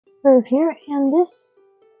Ruth here, and this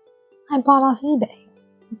I bought off eBay.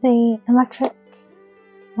 It's a electric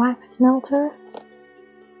wax melter.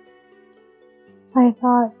 So I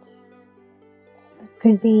thought it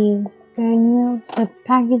could be good, you know. The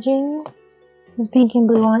packaging is pink and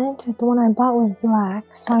blue on it. The one I bought was black,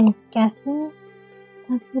 so I'm guessing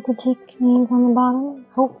that's what the tick means on the bottom,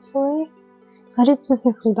 hopefully. So I did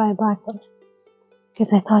specifically buy a black one,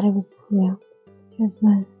 because I thought it was, you know, it was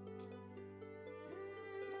a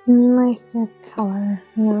nicer color,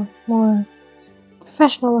 you know, more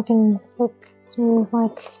professional looking, slick, smooth,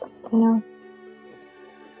 like, you know.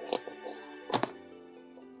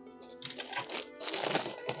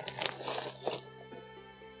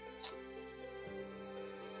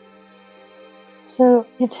 So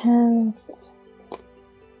it has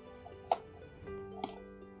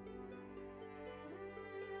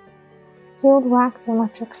sealed wax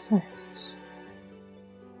electric first.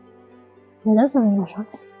 It does have English on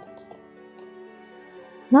it.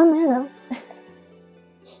 Not there though.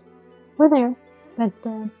 We're there, but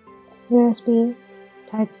USB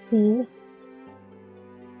Type C.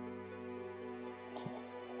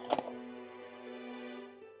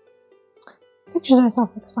 Pictures are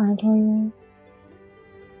self-explanatory, really.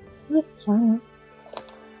 It's like it's on.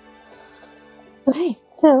 Okay,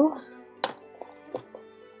 so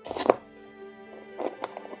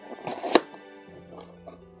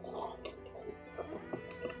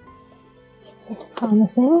it's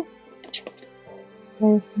promising.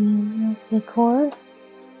 There's the USB cord.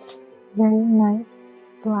 Very nice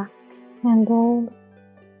black handled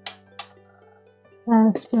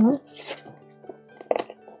spoon.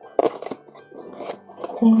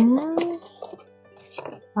 And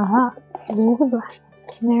aha, there's a black.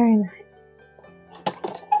 Very nice.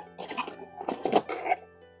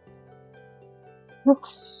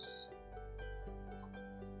 Looks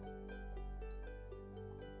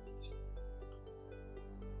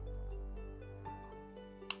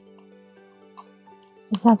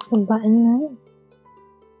that's the button then.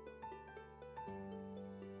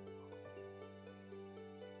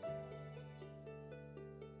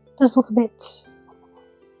 Does look a bit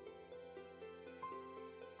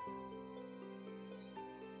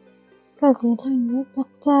scuzzy a tiny bit,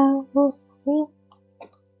 but we'll see.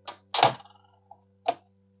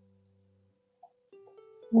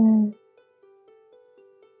 So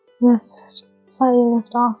slightly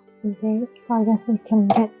lift off the base, so I guess it can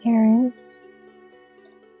get air in.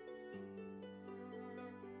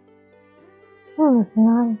 Oh, this is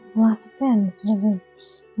not elastic band instead of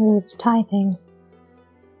those tie things,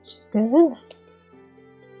 which is good.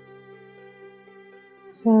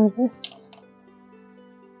 So this,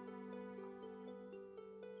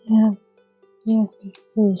 you have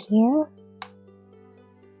USB-C here,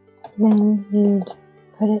 then you'd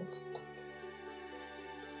put it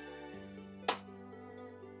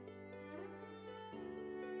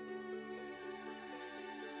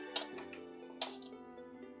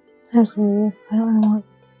I'm just going to do this because I don't really want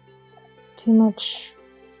too much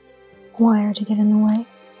wire to get in the way,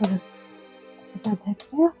 so I'll just put that back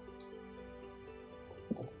there.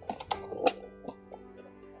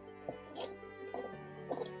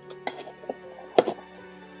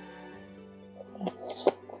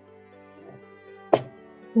 Just put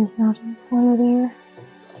this out in the corner there.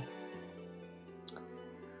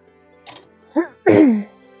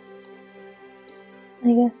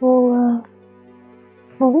 I guess we'll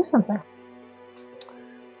do something.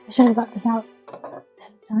 I should have got this out ahead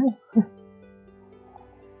of time.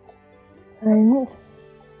 But I didn't,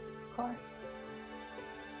 of course.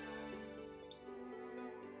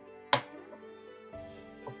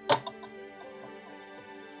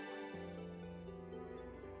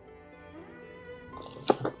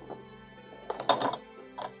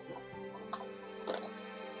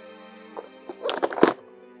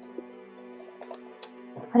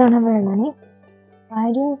 I don't have very many.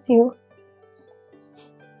 I do a few.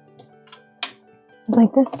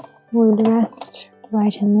 Like this would rest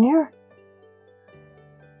right in there.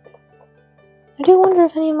 I do wonder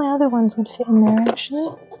if any of my other ones would fit in there actually.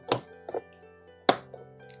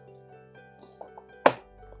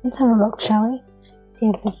 Let's have a look, shall we? See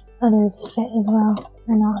if the others fit as well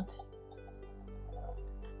or not.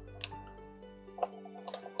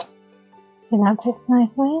 Okay, that fits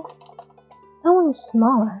nicely. That one is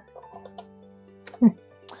smaller.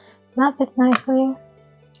 So that fits nicely.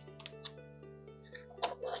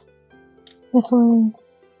 This one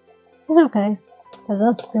is okay, but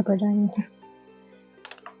that's super tiny.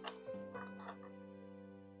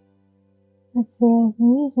 Let's see, I'm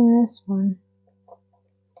using this one.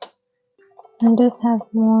 It does have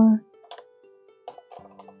more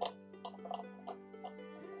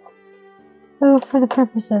Oh, for the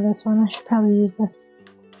purpose of this one, I should probably use this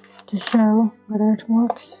to show whether it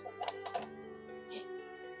works.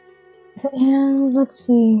 And let's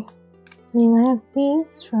see. I mean, I have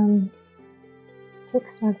these from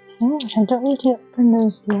Kickstarter thing, which I don't need to open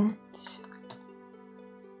those yet.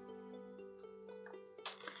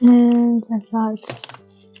 And I've got,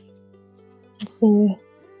 let's see,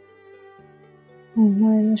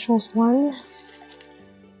 my initials 1.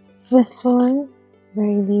 This one, it's a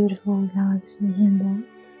very beautiful galaxy handle,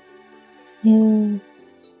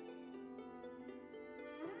 is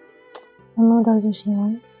the Modozushi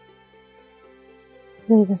one. I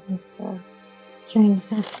believe this was the Chinese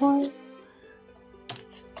set one.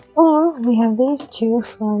 Or we have these two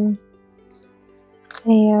from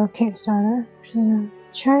a Kickstarter, which is a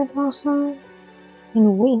cherry blossom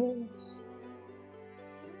and wings.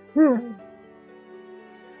 You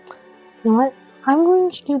know what? I'm going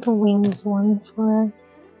to do the wings one for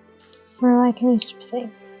like an Easter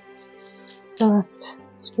thing. So let's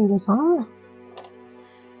screw this on.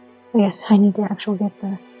 Oh yes, I need to actually get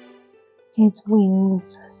its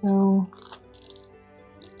wings. So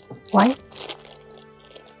white.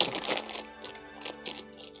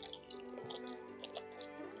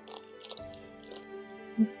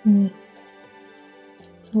 Let's see.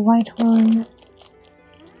 The white one.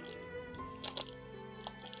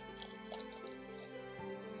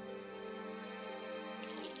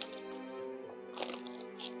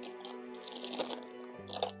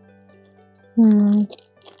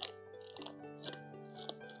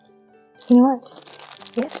 You know what?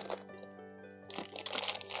 Yeah.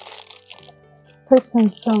 Put some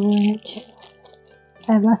silver in it too.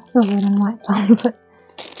 I have less silver than white, so I'm gonna put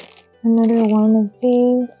another one of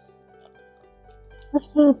these. Let's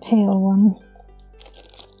put a pale one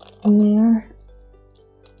in there.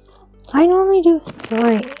 I normally do 3.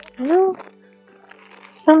 I know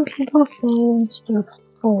some people seem to do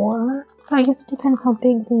 4. But I guess it depends how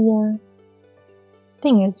big the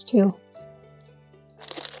thing is too.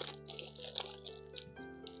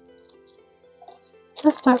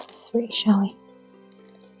 Let's start with 3, shall we?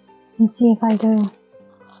 And see if I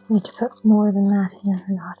need to put more than that in or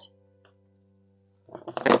not.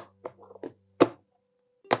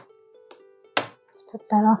 Let's put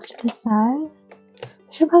that off to the side. I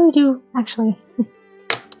should probably actually,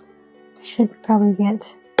 I should probably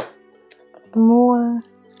get more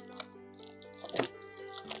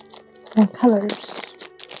colors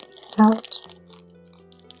out.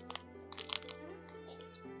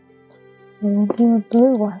 So we'll do a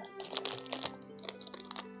blue one.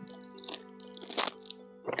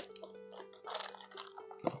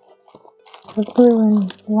 The blue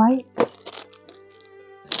and white.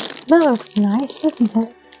 That looks nice, doesn't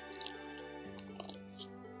it?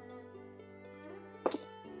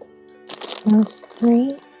 Those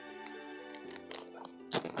 3.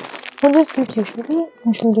 We'll just do 2, should we?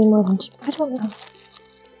 Or should we do more than 2? I don't know.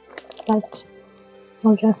 But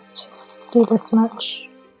we'll just do this much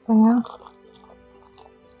for now.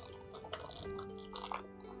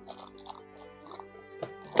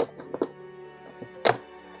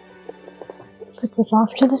 Put this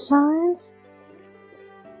off to the side.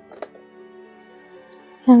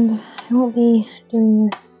 And I won't be doing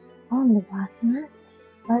this on the glass mat,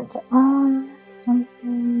 but on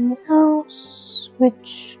something else,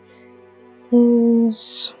 which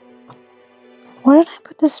is... Where did I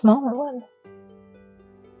put the smaller one?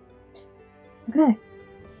 Okay.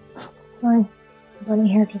 My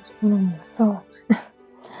bunny hair just went on the floor.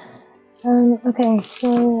 Okay,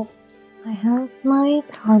 so I have my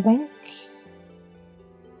power bank.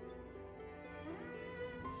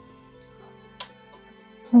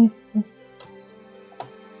 Let's place this.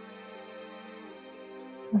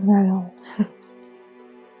 That's very old.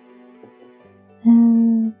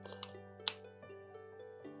 And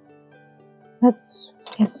let's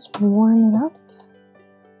just warm it up.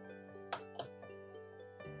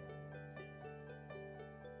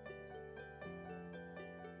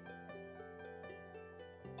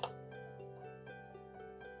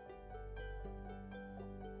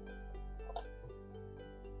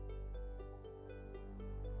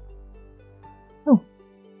 Oh,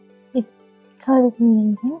 it color doesn't mean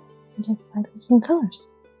anything. I just decided with some colors.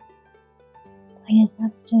 I guess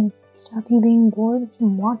that's to stop you being bored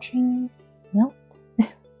from watching melt. I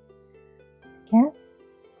guess.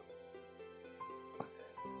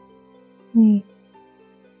 Let's see.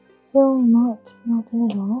 Still not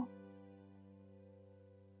melting at all.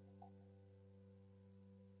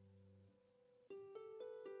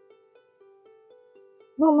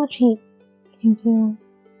 Not much heat, I can feel.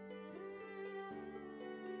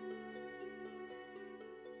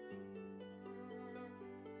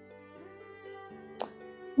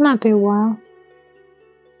 Might be a while.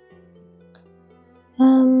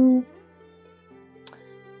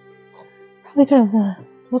 Probably could have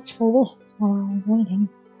looked for this while I was waiting.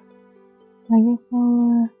 I guess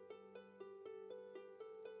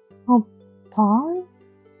I'll pause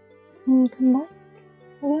and come back,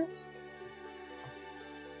 I guess.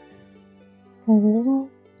 Because it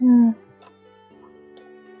isn't gonna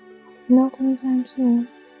melt anytime soon.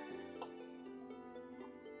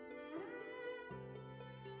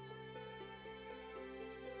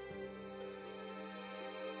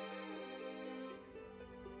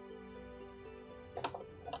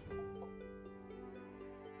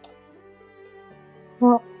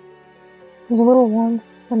 Well, there's a little warmth,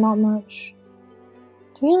 but not much.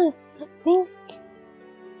 To be honest, I think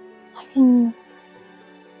I can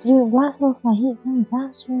do blast most my heat even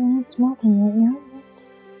faster than it's melting right now, but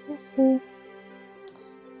we'll see.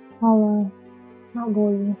 I'll not bore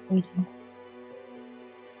you with waiting.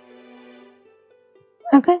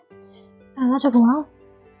 Okay, that took a while.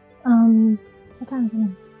 What time is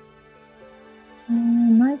it?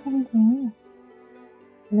 9:17.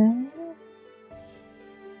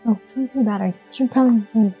 Oh, 23 battery. Should probably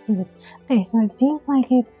do this. Okay, so it seems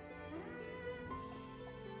like it's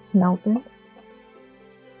melted.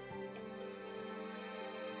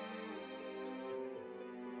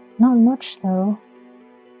 Not much though.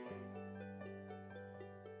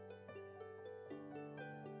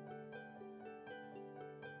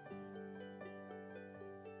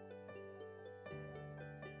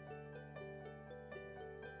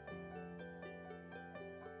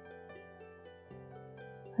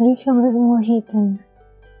 I do feel a bit more heat than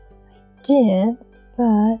I did,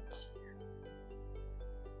 but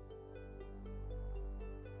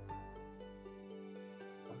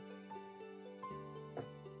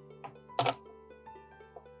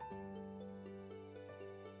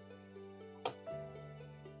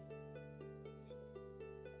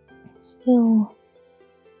still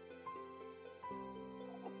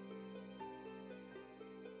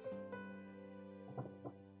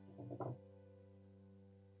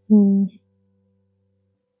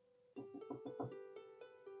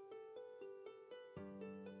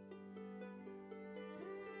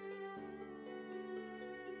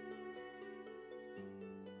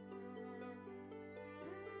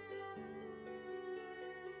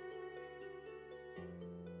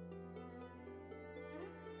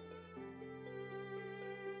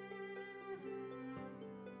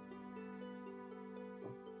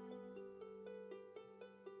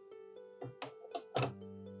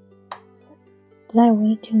did I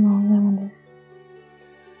wait too long, I wonder?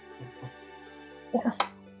 Yeah.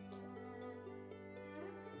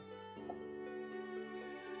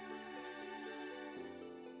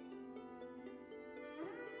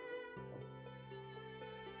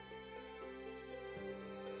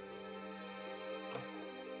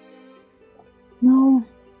 No.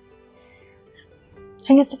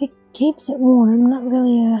 I guess if it keeps it warm, not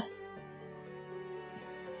really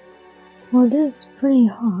well, it is pretty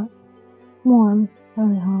hot. Warm,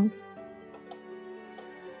 really hot.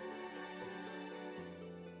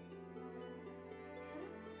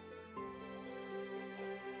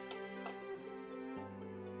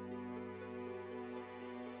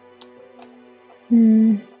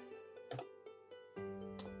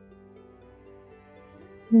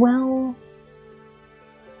 Well,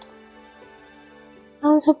 I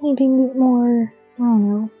was hoping it'd be more, I don't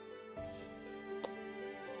know,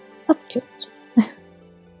 up to it.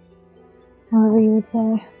 However you would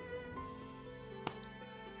say.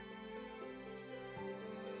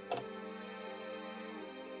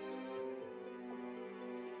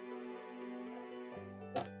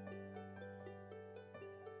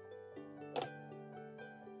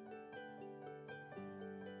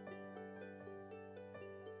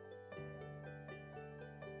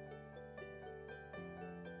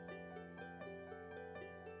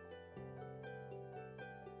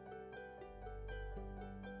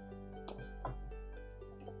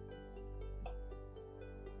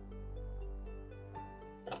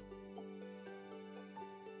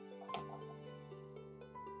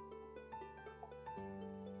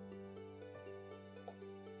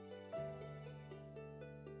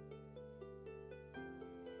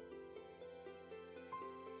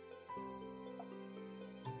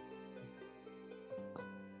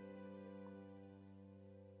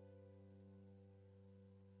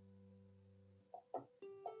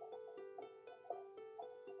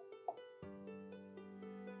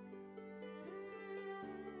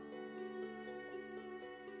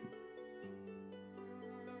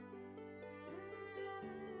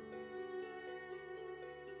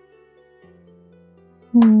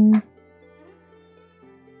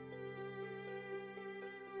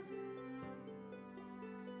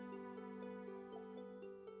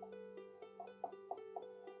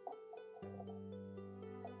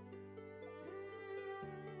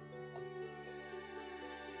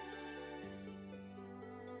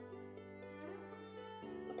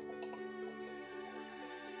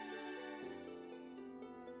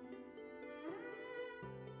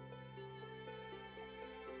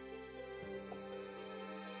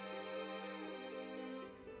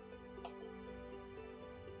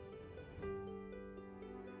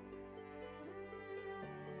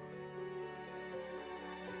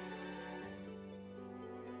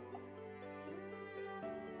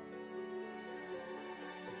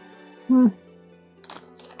 Well,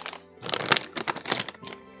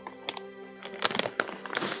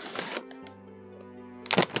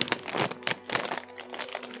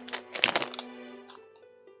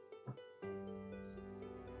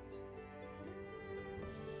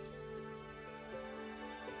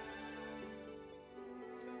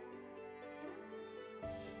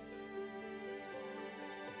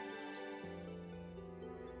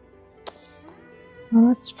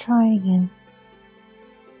 let's try again.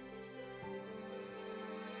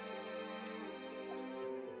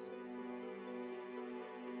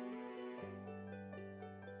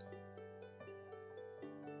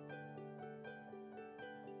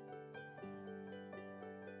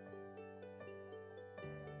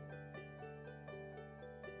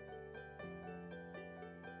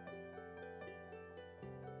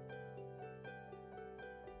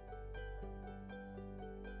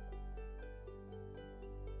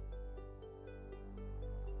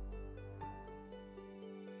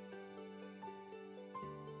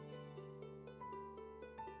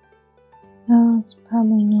 No, it's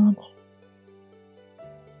probably not.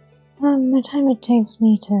 The time it takes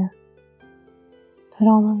me to put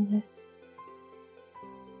all of this.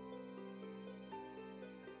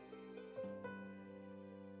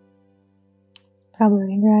 It's probably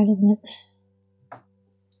already dried, isn't it?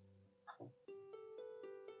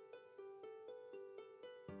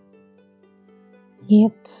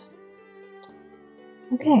 Yep.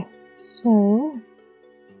 Okay, so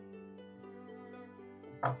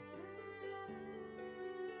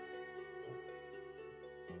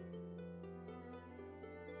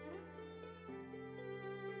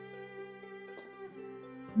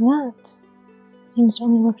that seems to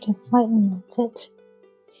only work to slightly melt it.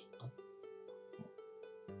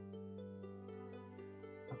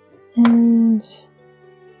 And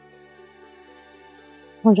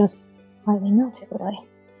or just slightly melt it, really.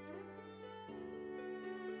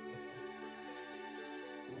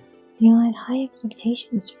 You know, I had high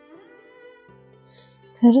expectations for this.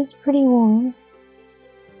 It is pretty warm,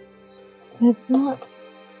 but it's not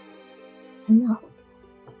enough.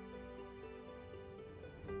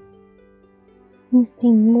 It needs to be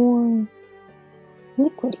more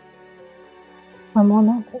liquidy or more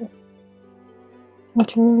melted for it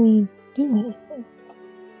to really do anything.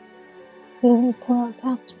 So it doesn't pour out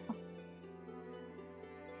fast enough.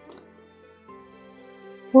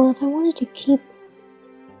 Well, if I wanted to keep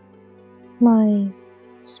my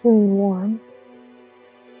spoon warm,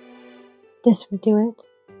 this would do it.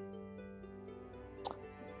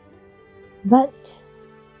 But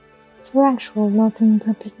for actual melting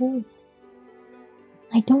purposes,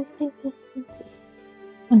 I don't think this would do,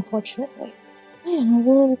 unfortunately. Man, I was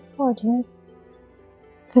really looking forward to this,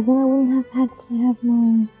 because then I wouldn't have had to have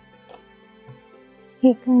my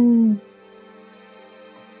heat gun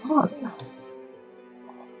on.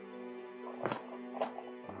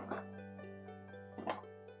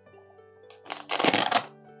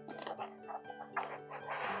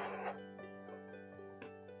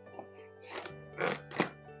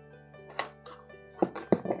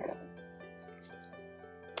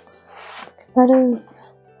 That is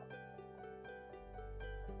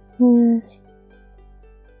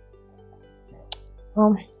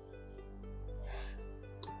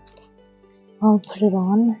I'll put it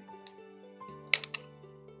on,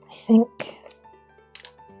 I think,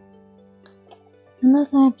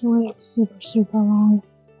 unless I have to wait super long.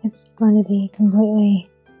 It's going to be completely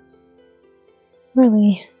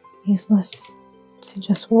really useless to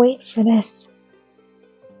just wait for this.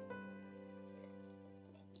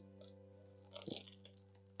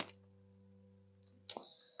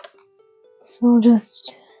 So I'll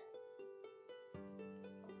just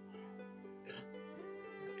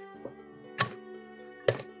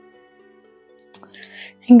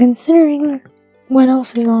and considering what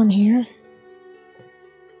else is on here,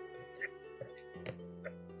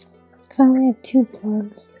 because I only have 2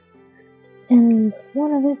 plugs, and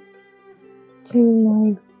one of it's to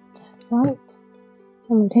my desk light,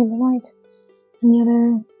 or my table light, and the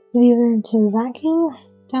other is either to the vacuum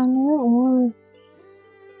down there, or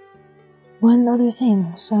one other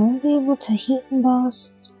thing. So I'll be able to heat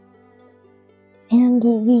emboss and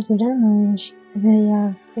use the demo machine,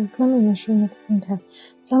 the glimmering machine at the same time.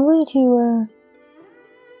 So I'm going to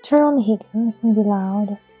turn on the heat gun. It's going to be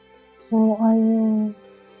loud, so I will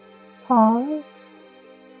pause,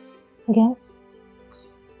 I guess.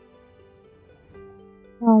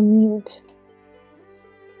 I'll mute.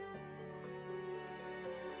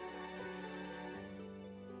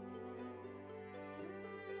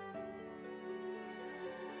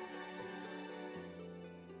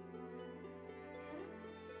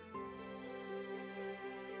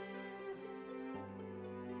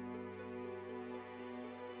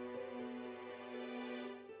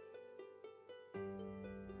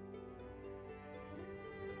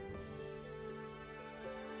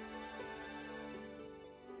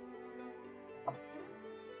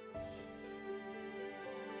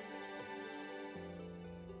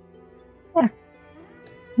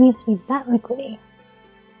 needs to be that liquidy.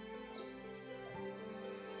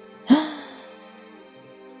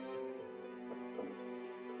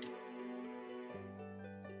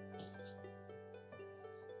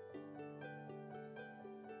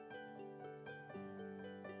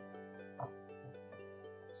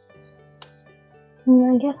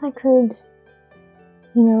 I guess I could,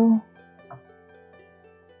 you know,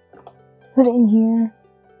 put it in here,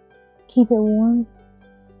 keep it warm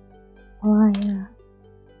while I,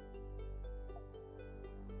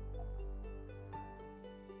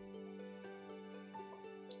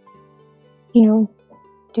 you know,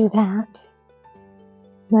 do that.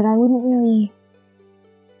 But I wouldn't really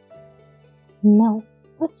melt.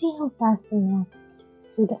 Let's see how fast it melts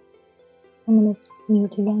through this. I'm gonna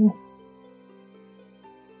mute again.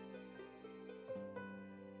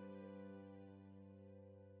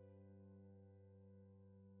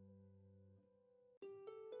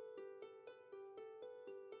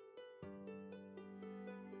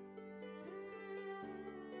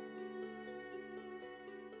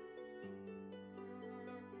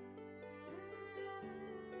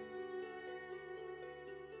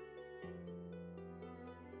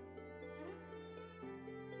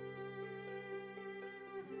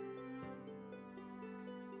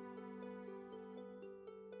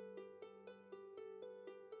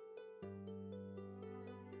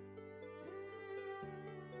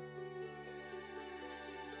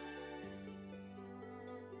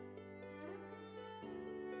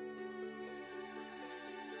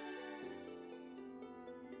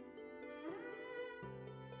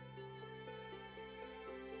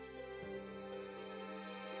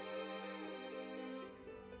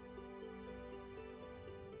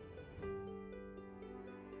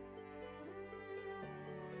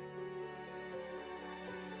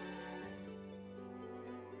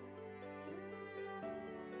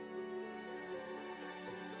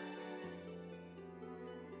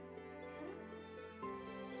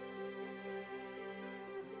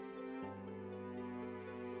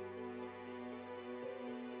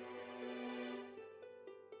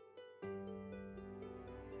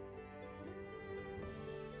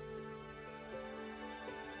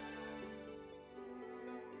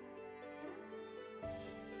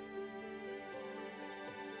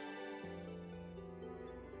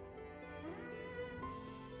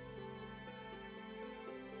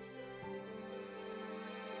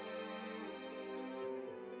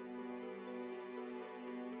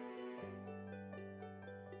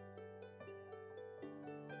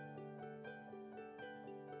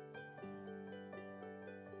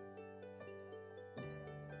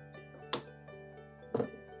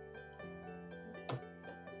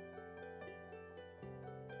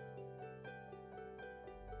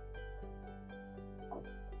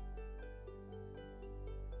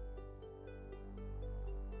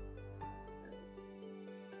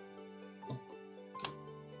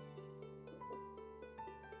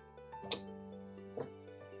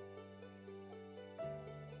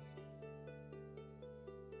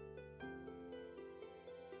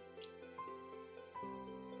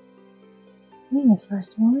 The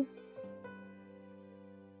first one.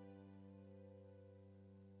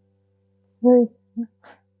 It's very thin.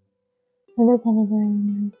 It does have a very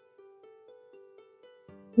nice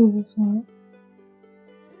oval swirl.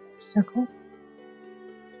 Circle.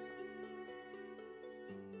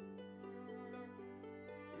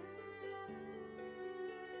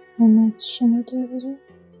 A nice shimmer to it as well.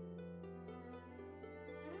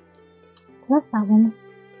 So that's that one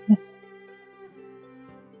with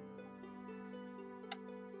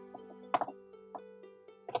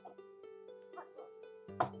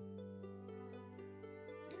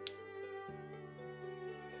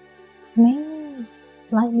mainly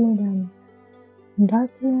light blue down and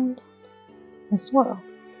dark blue on top. The swirl.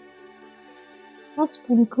 That's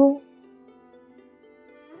pretty cool.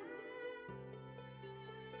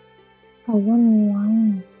 It's got one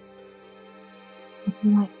line with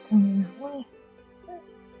light pointing that way.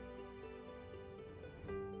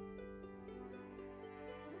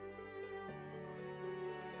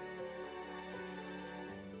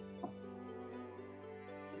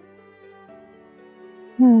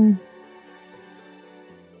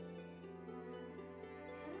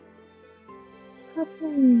 It's got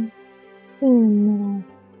some thing in the middle.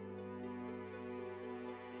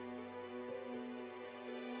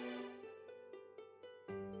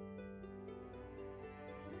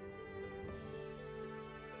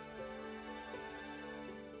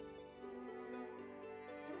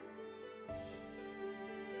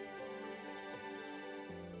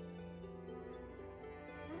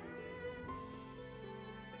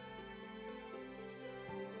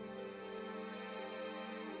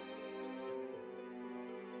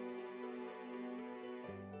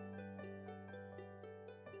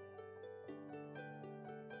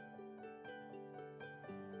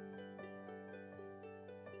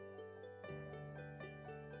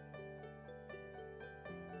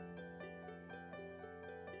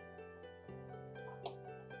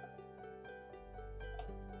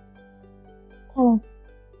 That looks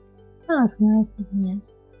nice, doesn't it?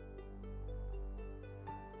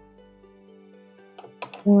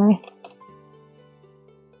 Anyway.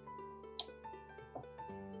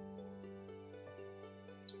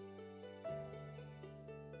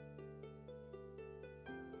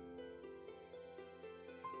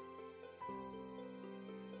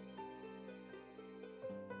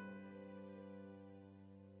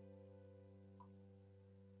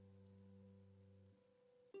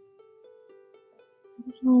 I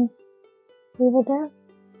guess I'll leave it there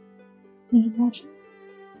so you can watch it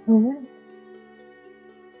over.